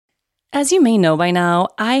As you may know by now,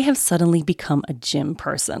 I have suddenly become a gym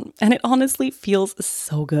person, and it honestly feels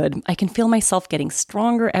so good. I can feel myself getting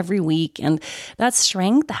stronger every week, and that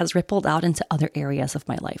strength has rippled out into other areas of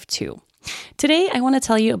my life too. Today, I want to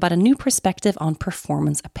tell you about a new perspective on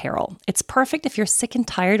performance apparel. It's perfect if you're sick and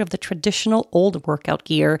tired of the traditional old workout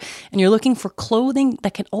gear and you're looking for clothing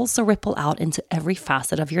that can also ripple out into every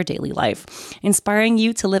facet of your daily life, inspiring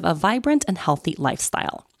you to live a vibrant and healthy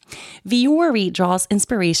lifestyle. Vuori draws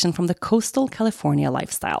inspiration from the coastal California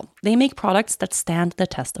lifestyle. They make products that stand the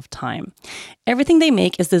test of time. Everything they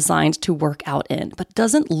make is designed to work out in, but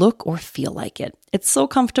doesn't look or feel like it. It's so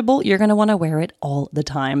comfortable, you're going to want to wear it all the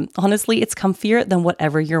time. Honestly, it's comfier than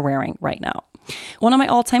whatever you're wearing right now. One of my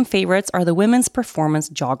all-time favorites are the women's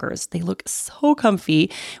performance joggers. They look so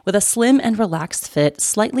comfy with a slim and relaxed fit,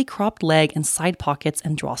 slightly cropped leg and side pockets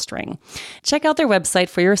and drawstring. Check out their website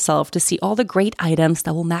for yourself to see all the great items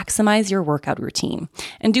that will maximize your workout routine.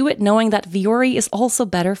 And do it knowing that Vuori is also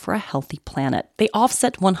better for a healthy planet. They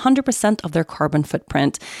offset 100% of their carbon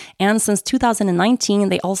footprint. And since 2019,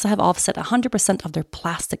 they also have offset 100% of their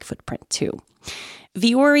plastic footprint too.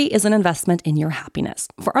 Vuori is an investment in your happiness.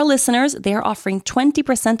 For our listeners, they are offering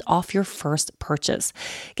 20% off your first purchase.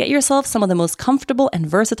 Get yourself some of the most comfortable and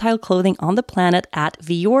versatile clothing on the planet at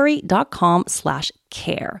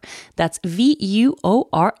vuori.com/care. That's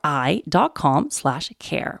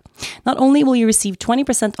VUORI.com/care. Not only will you receive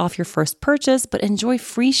 20% off your first purchase, but enjoy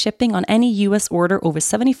free shipping on any US order over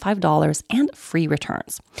 $75 and free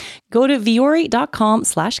returns. Go to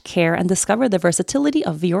vuori.com/care and discover the versatility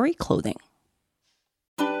of Vuori clothing.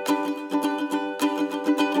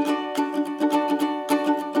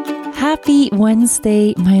 Happy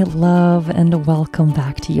Wednesday, my love, and welcome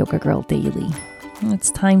back to Yoga Girl Daily.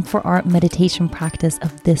 It's time for our meditation practice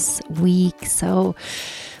of this week. So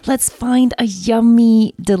let's find a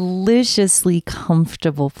yummy, deliciously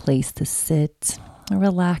comfortable place to sit.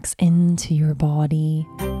 Relax into your body.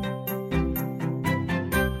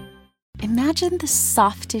 Imagine the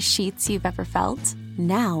softest sheets you've ever felt.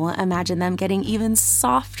 Now imagine them getting even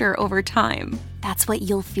softer over time. That's what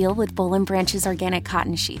you'll feel with Boll & Branch's organic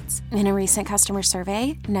cotton sheets. In a recent customer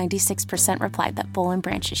survey, 96% replied that Boll &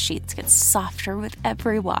 Branch's sheets get softer with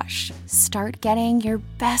every wash. Start getting your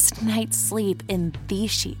best night's sleep in these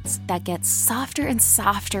sheets that get softer and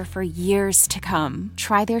softer for years to come.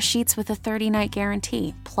 Try their sheets with a 30-night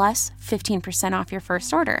guarantee, plus 15% off your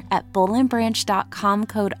first order at bollandbranch.com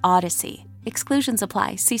code Odyssey. Exclusions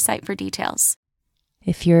apply. See site for details.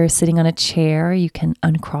 If you're sitting on a chair, you can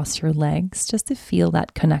uncross your legs just to feel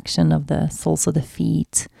that connection of the soles of the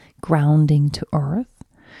feet grounding to earth.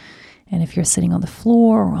 And if you're sitting on the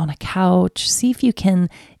floor or on a couch, see if you can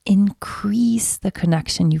increase the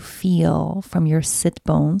connection you feel from your sit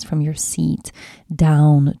bones, from your seat,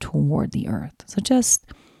 down toward the earth. So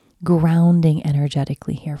just grounding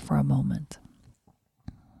energetically here for a moment.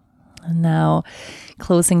 And now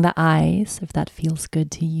closing the eyes, if that feels good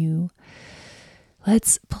to you.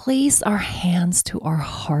 Let's place our hands to our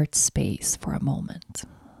heart space for a moment.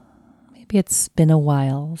 Maybe it's been a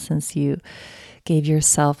while since you gave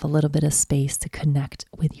yourself a little bit of space to connect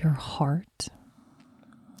with your heart.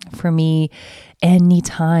 For me,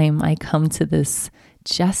 anytime I come to this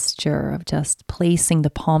gesture of just placing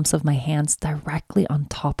the palms of my hands directly on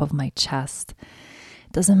top of my chest,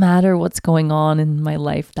 it doesn't matter what's going on in my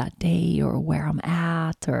life that day or where I'm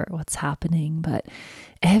at or what's happening, but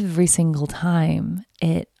every single time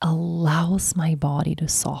it allows my body to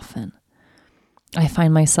soften. I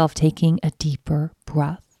find myself taking a deeper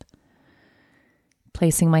breath,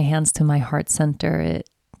 placing my hands to my heart center. It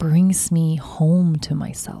brings me home to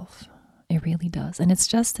myself. It really does. And it's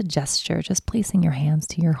just a gesture, just placing your hands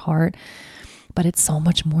to your heart, but it's so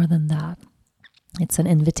much more than that. It's an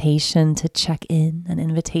invitation to check in, an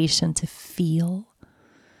invitation to feel,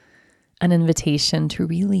 an invitation to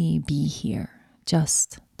really be here,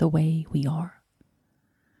 just the way we are.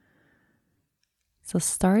 So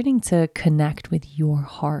starting to connect with your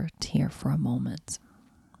heart here for a moment.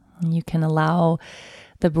 You can allow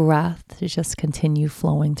the breath to just continue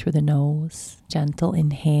flowing through the nose. Gentle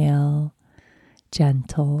inhale,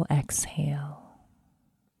 gentle exhale.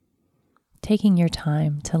 Taking your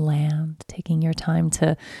time to land, taking your time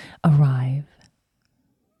to arrive.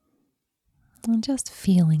 And just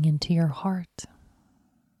feeling into your heart.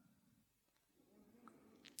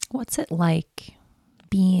 What's it like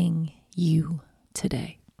being you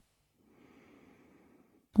today?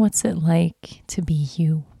 What's it like to be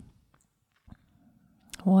you?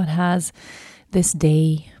 What has this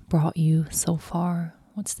day brought you so far?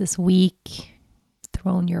 What's this week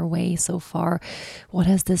thrown your way so far? What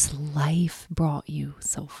has this life brought you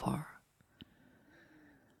so far?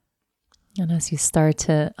 And as you start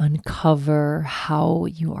to uncover how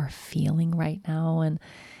you are feeling right now and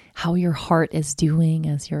how your heart is doing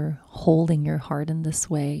as you're holding your heart in this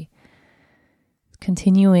way,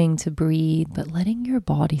 continuing to breathe, but letting your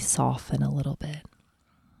body soften a little bit.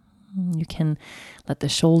 You can let the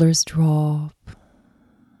shoulders drop.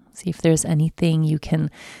 See if there's anything you can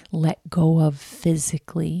let go of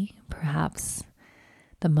physically, perhaps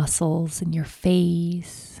the muscles in your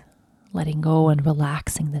face, letting go and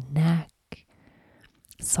relaxing the neck,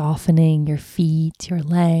 softening your feet, your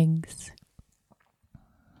legs.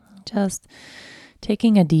 Just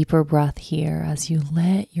taking a deeper breath here as you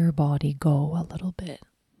let your body go a little bit.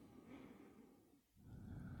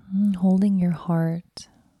 Holding your heart,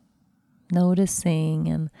 noticing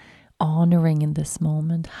and honoring in this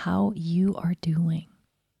moment how you are doing.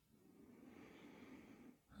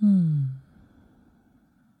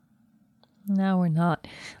 Now we're not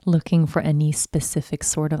looking for any specific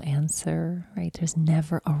sort of answer, right? There's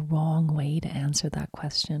never a wrong way to answer that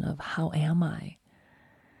question of how am I?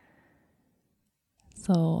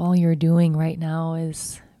 So all you're doing right now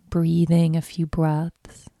is breathing a few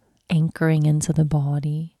breaths, anchoring into the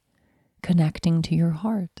body, connecting to your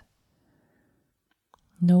heart,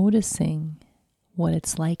 noticing what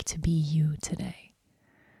it's like to be you today,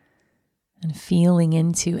 and feeling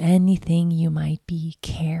into anything you might be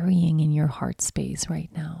carrying in your heart space right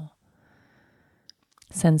now.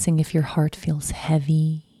 Sensing if your heart feels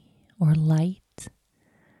heavy or light.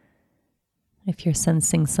 If you're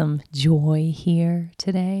sensing some joy here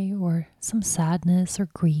today or some sadness or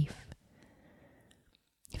grief.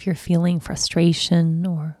 If you're feeling frustration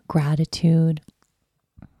or gratitude.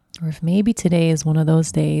 Or if maybe today is one of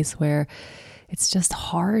those days where it's just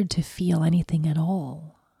hard to feel anything at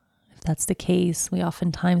all. If that's the case, we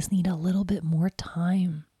oftentimes need a little bit more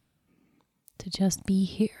time to just be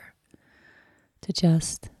here, to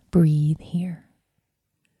just breathe here.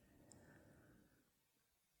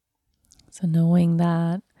 So knowing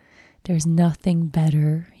that there's nothing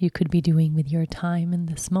better you could be doing with your time in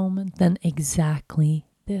this moment than exactly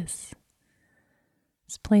this.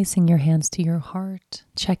 It's placing your hands to your heart,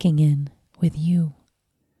 checking in with you.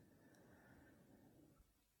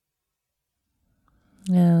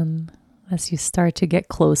 And as you start to get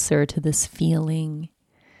closer to this feeling,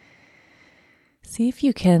 see if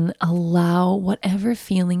you can allow whatever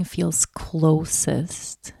feeling feels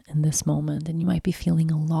closest in this moment. And you might be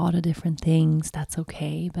feeling a lot of different things. That's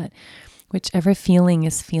okay. But whichever feeling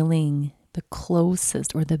is feeling the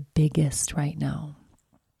closest or the biggest right now,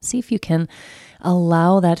 see if you can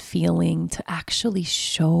allow that feeling to actually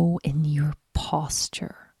show in your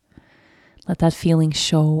posture. Let that feeling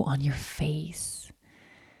show on your face.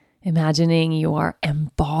 Imagining you are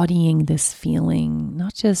embodying this feeling,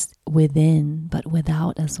 not just within, but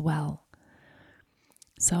without as well.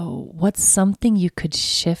 So what's something you could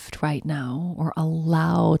shift right now or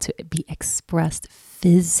allow to be expressed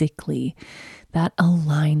physically that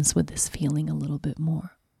aligns with this feeling a little bit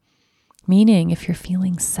more? Meaning, if you're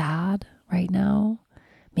feeling sad right now,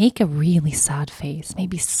 make a really sad face.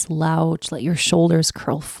 Maybe slouch, let your shoulders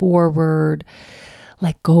curl forward,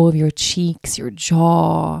 let go of your cheeks, your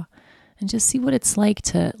jaw, and just see what it's like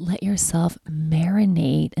to let yourself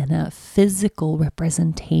marinate in a physical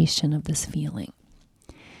representation of this feeling.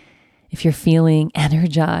 If you're feeling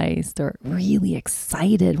energized or really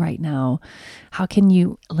excited right now, how can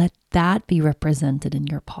you let that be represented in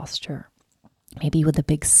your posture? Maybe with a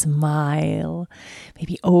big smile,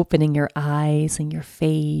 maybe opening your eyes and your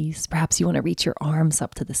face. Perhaps you want to reach your arms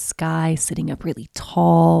up to the sky, sitting up really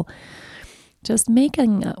tall. Just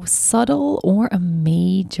making a subtle or a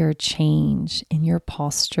major change in your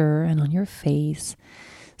posture and on your face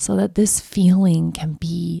so that this feeling can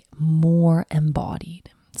be more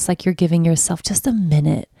embodied. It's like you're giving yourself just a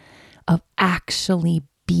minute of actually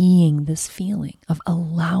being this feeling, of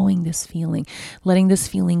allowing this feeling, letting this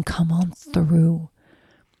feeling come on through.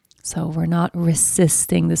 So we're not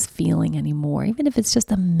resisting this feeling anymore, even if it's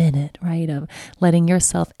just a minute, right, of letting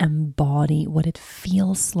yourself embody what it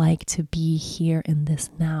feels like to be here in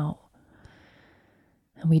this now.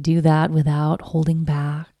 And we do that without holding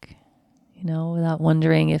back, without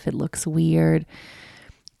wondering if it looks weird.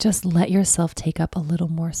 Just let yourself take up a little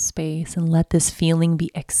more space and let this feeling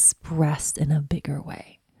be expressed in a bigger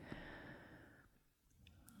way.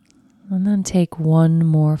 And then take one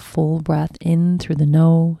more full breath in through the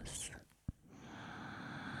nose.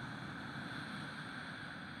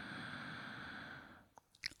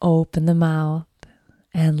 Open the mouth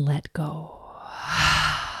and let go.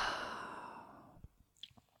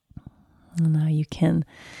 And now you can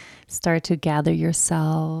start to gather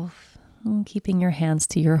yourself, And keeping your hands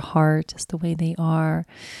to your heart just the way they are,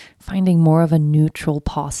 finding more of a neutral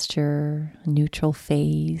posture, a neutral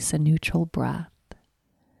face, a neutral breath.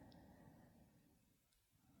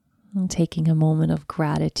 And taking a moment of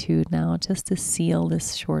gratitude now just to seal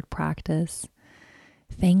this short practice,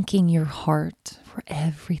 thanking your heart for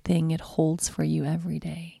everything it holds for you every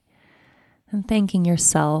day, and thanking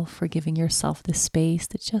yourself for giving yourself the space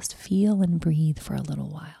to just feel and breathe for a little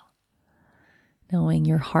while. Knowing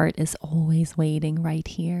your heart is always waiting right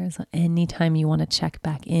here. So anytime you want to check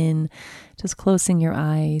back in, just closing your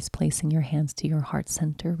eyes, placing your hands to your heart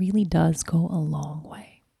center really does go a long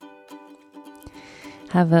way.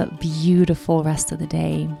 Have a beautiful rest of the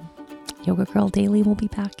day. Yoga Girl Daily will be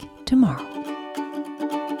back tomorrow.